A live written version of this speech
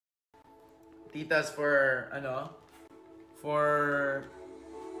titas for for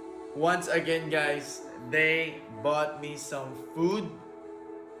once again, guys, they bought me some food.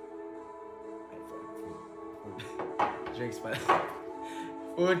 Drinks pala.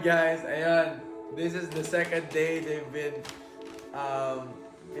 Food, guys. Ayan. This is the second day they've been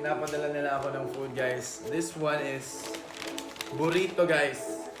pinapadala nila ako ng food, guys. This one is burrito,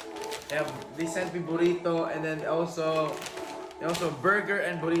 guys. They sent me burrito and then also burger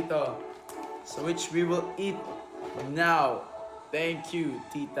and burrito. So which we will eat now. Thank you,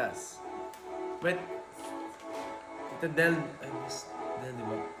 titas. But Tita Del, Miss Del, di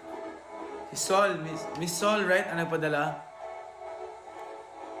ba? Si Sol, Miss Sol, right? Ang nagpadala?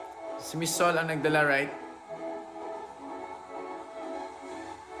 Si Miss Sol ang nagdala, right?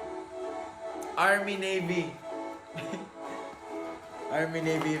 Army Navy. Army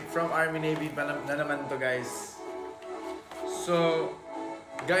Navy. From Army Navy pa na naman to, guys. So,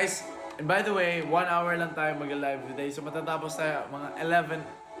 guys, and by the way, 1 hour lang tayo mag-live today. So, matatapos tayo mga 11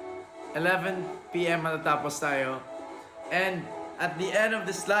 p.m. matatapos tayo. And at the end of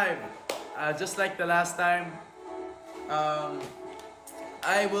this live, just like the last time,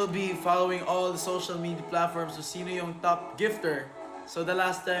 I will be following all the social media platforms to sino yung top gifter. So the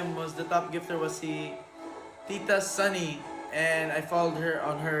last time the top gifter was si Tita Sunny, and I followed her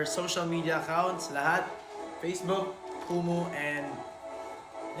on her social media accounts, lahat, Facebook, Kumu, and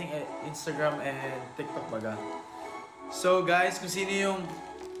I think Instagram and TikTok baga. So guys, kung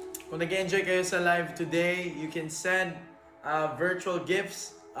nag-enjoy kayo sa live today, you can send virtual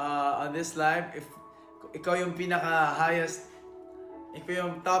gifts on this live. If ikaw yung pinaka-highest, ikaw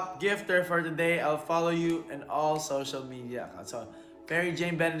yung top gifter for today, I'll follow you in all social media accounts. So, Mary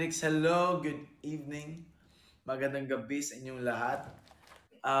Jane Benedicts, hello, good evening. Magandang gabi sa inyong lahat.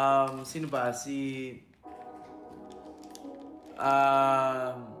 Sino ba? Si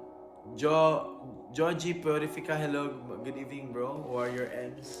Joji Purifica, hello, good evening bro. Warrior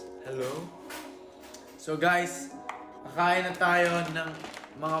M's, hello. So guys, kakain na tayo ng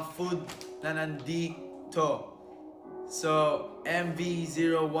mga food na nandito. So,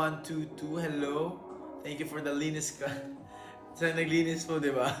 MV0122, hello. Thank you for the linis ka. Sa naglinis po, di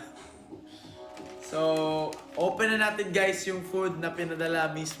ba? So, open na natin, guys, yung food na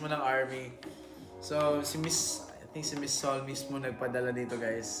pinadala mismo ng Army. So, I think si Miss Sol mismo nagpadala dito,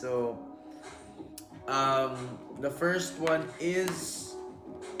 guys. So, the first one is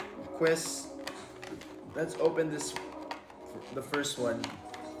let's open the first one.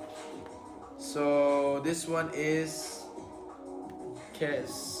 So, this one is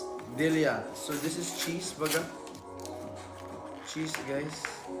quesadilla. So, this is cheese, baga. Cheese, guys.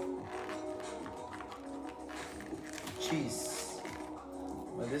 Cheese.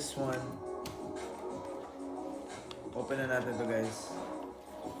 But this one, open na natin to, guys.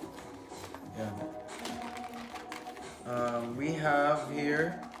 Yeah. We have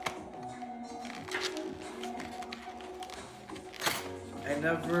here, I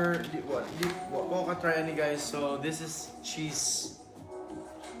never did what try any, guys. So this is cheese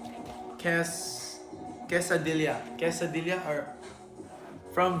quesadilla or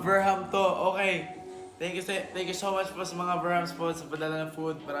from Verham to. Okay. Thank you so much po sa mga Verhams po sa padala ng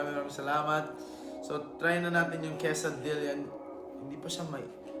food. Maraming salamat. So try na natin yung quesadilla. Hindi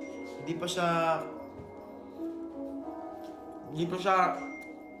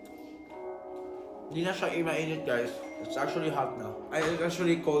na siya mainit, guys. It's actually hot now. It's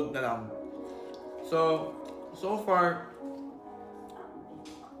actually cold na lang. So far,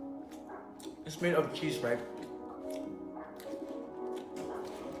 it's made of cheese, right?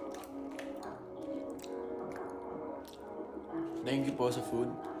 Thank you po sa food.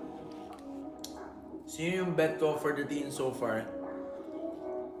 Sino yung bet ko for the team so far?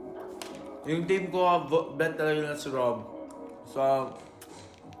 Yung team ko, bet talaga na si Rob. So,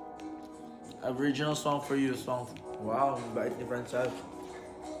 original song for you. Wow, bait ni Francel.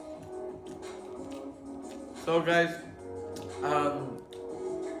 So guys,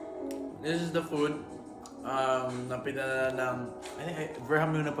 this is the food na pinadala ng, I think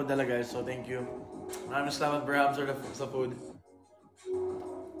Verham yung napadala, guys. So thank you. Maraming salamat, Verham, sa food.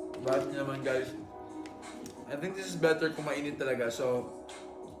 Bakit naman, guys? I think this is better kung mainit talaga. So,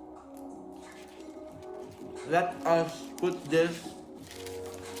 let us put this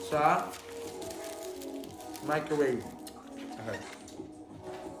sa microwave. Okay.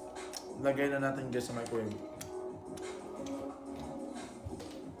 Lagay na natin, guys, sa microwave.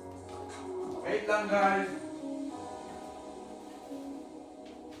 Wait lang, guys.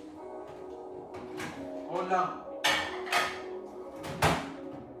 Hold lang.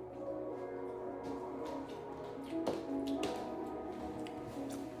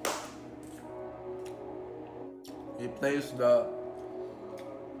 He plays the...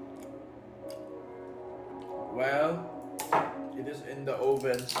 Well, it is in the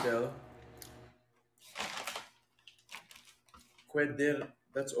oven still. Pwede,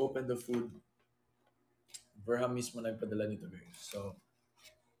 let's open the food. Verham mismo nagpadala nito guys. So,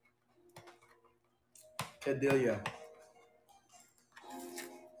 Kedelia.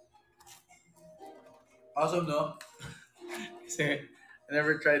 Awesome, no? Kasi I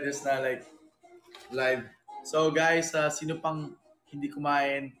never tried this na like live. So guys, sino pang hindi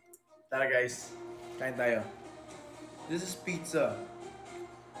kumain? Tara guys, kain tayo. This is pizza.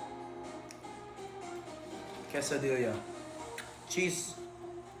 Quesadilla. Cheese.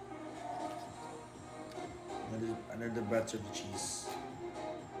 Another batch of the cheese.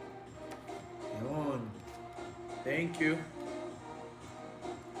 Yun. Thank you.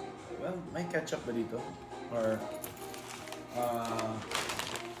 Well, may ketchup ba dito? Or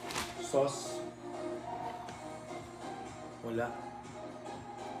sauce? Wala.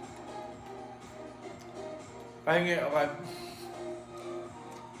 Pahingi, okay.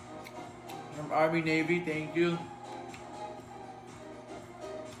 From Army Navy, thank you.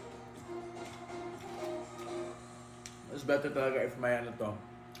 It's better talaga if may ano to,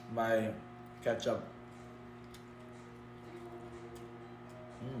 may ketchup.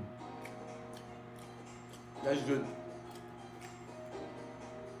 That's good.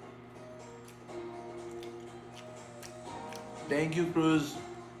 Thank you, Cruz.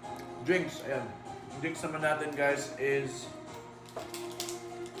 Drinks, ayan. Drinks naman natin, guys, is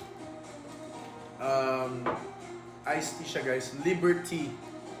iced tea siya, guys.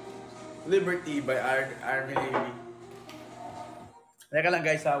 Liberty by Army Navy. Teka lang,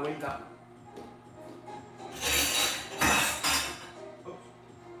 guys, wait lang.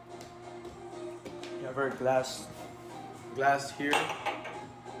 We have our glass here.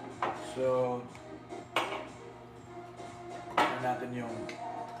 So, ano natin yung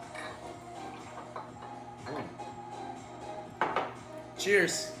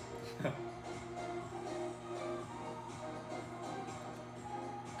cheers!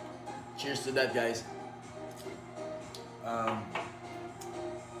 Cheers to that, guys.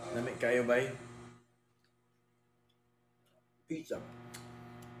 Lamig kayo ba? Pizza.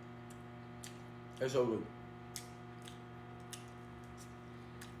 It's so good.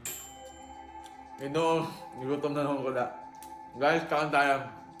 Ito, gutom na naman ko na. Guys, kaon tayo.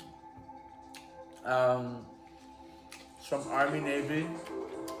 From Army Navy.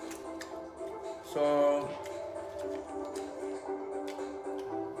 So,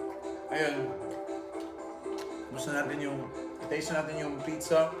 ayun. Gusto natin yung, taste natin yung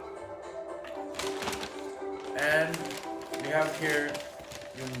pizza. And we have here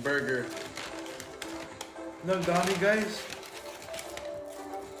yung burger. Nagdami, guys.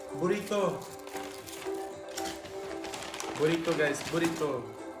 Burrito. Burrito, guys. Burrito.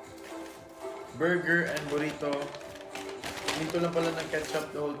 Burger and burrito. Dito lang pala ng ketchup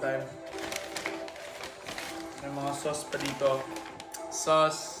the whole time. May mga sauce pa dito.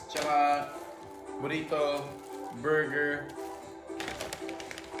 Sauce, tsaka burrito, burger.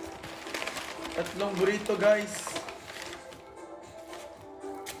 Tatlong burrito, guys.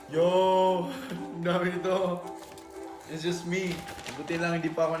 Yo! Ang dami ito. It's just me. Buti lang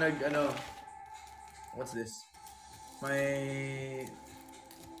hindi pa ako what's this? May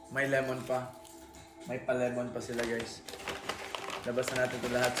lemon pa. May pa-lemon pa sila, guys. Labas na natin ito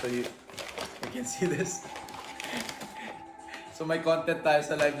lahat so you can see this. So may content tayo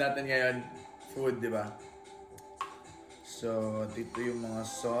sa live natin ngayon. Food, di ba? So, dito yung mga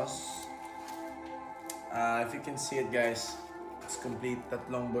sauce. If you can see it, guys, it's complete.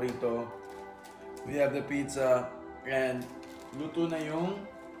 Tatlong burrito. We have the pizza. And luto na yung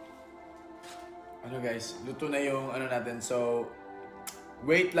guys, luto na yung natin. So,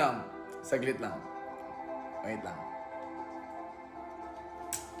 wait lang. Saglit lang. Wait lang.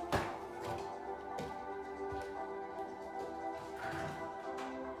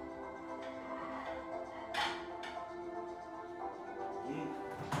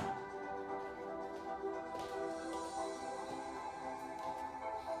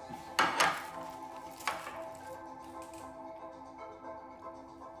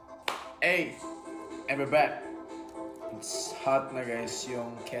 Hey, and we're back. It's hot na, guys,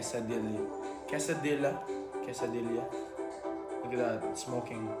 yung quesadilla. Quesadilla. Look at that, it's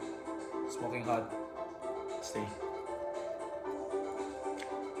smoking hot. Stay.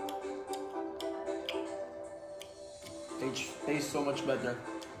 Tastes so much better.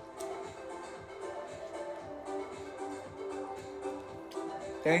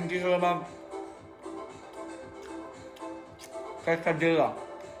 Thank you so much. Quesadilla.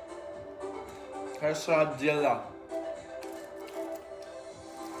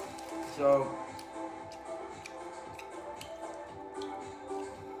 So,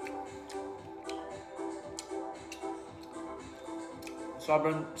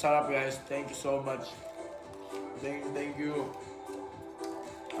 sobrang sarap guys. Thank you so much. Thank you.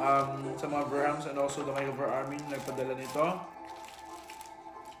 Sa mga Brahms and also the Michael Army na nagpadala nito.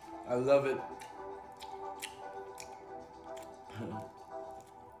 I love it.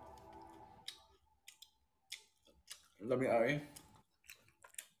 Let me Ari.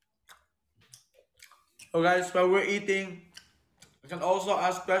 So guys, while we're eating, you can also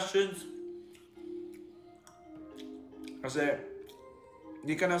ask questions. Kasi,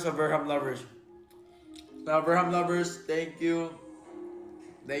 hindi ka na sa Verham lovers. Now, Verham lovers, thank you.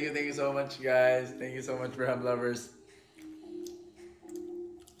 Thank you so much, guys. Thank you so much, Verham lovers.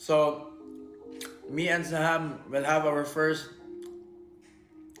 So, me and Saham will have our first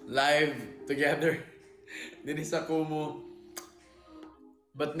live together. Din sa Kumu.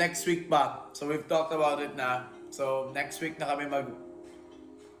 But next week pa. So, we've talked about it na. So, next week na kami mag...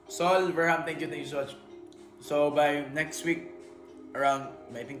 Sol, Verham, thank you so much. So, by next week, around,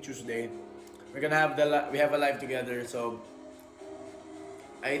 I think Tuesday, we're gonna have we have a live together. So,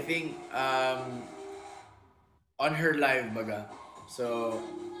 I think on her live baga. So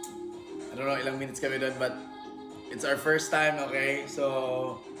I don't know ilang minutes kami doon, but it's our first time, okay?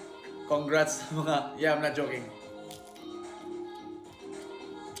 So congrats mga, yeah, I'm not joking.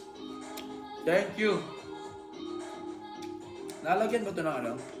 Thank you. Nalagyan ba ito ng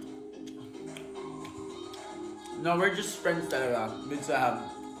ano? No, we're just friends talaga with Saham.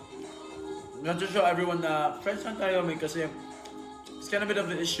 Not to show everyone na friends lang tayo may kasi it's kind of a bit of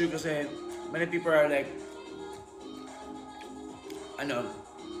an issue kasi many people are like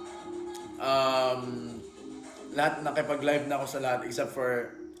lahat nakipag-live na ako sa lahat except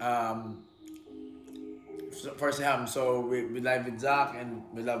for Seham. So we live with Zach and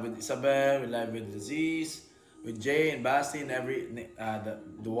we live with Isabel, we live with Aziz, with Jay and Basti and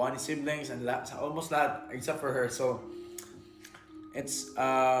the Wani siblings and almost lahat except for her. So it's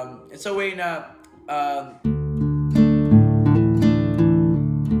a way na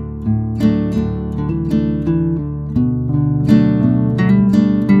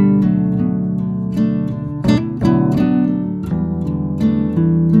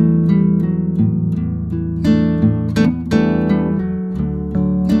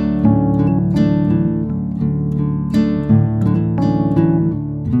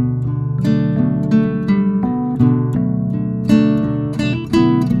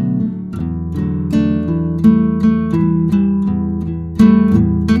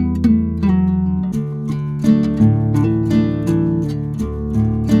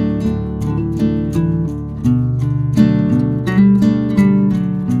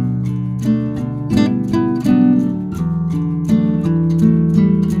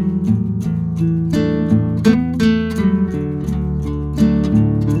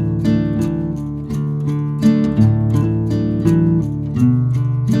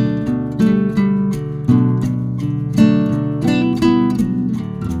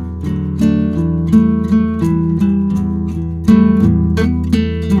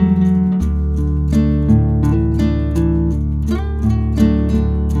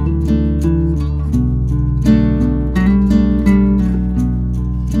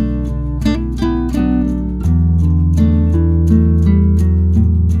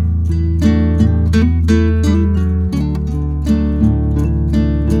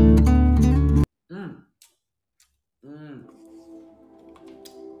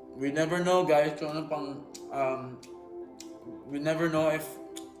we never know guys kung ano pang we never know if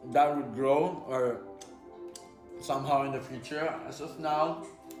that would grow or somehow in the future. As of now,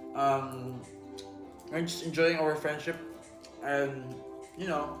 we're just enjoying our friendship and you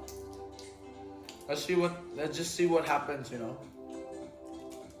know let's just see what happens, you know.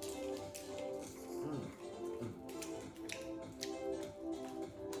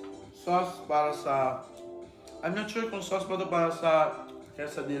 Sauce para sa I'm not sure kung sauce ba ito para sa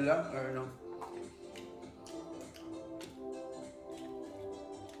quesadilla or no.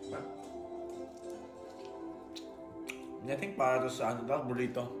 I think para ito sa ano daw,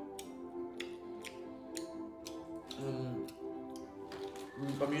 burrito.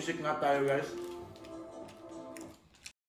 Pa-music nga tayo guys.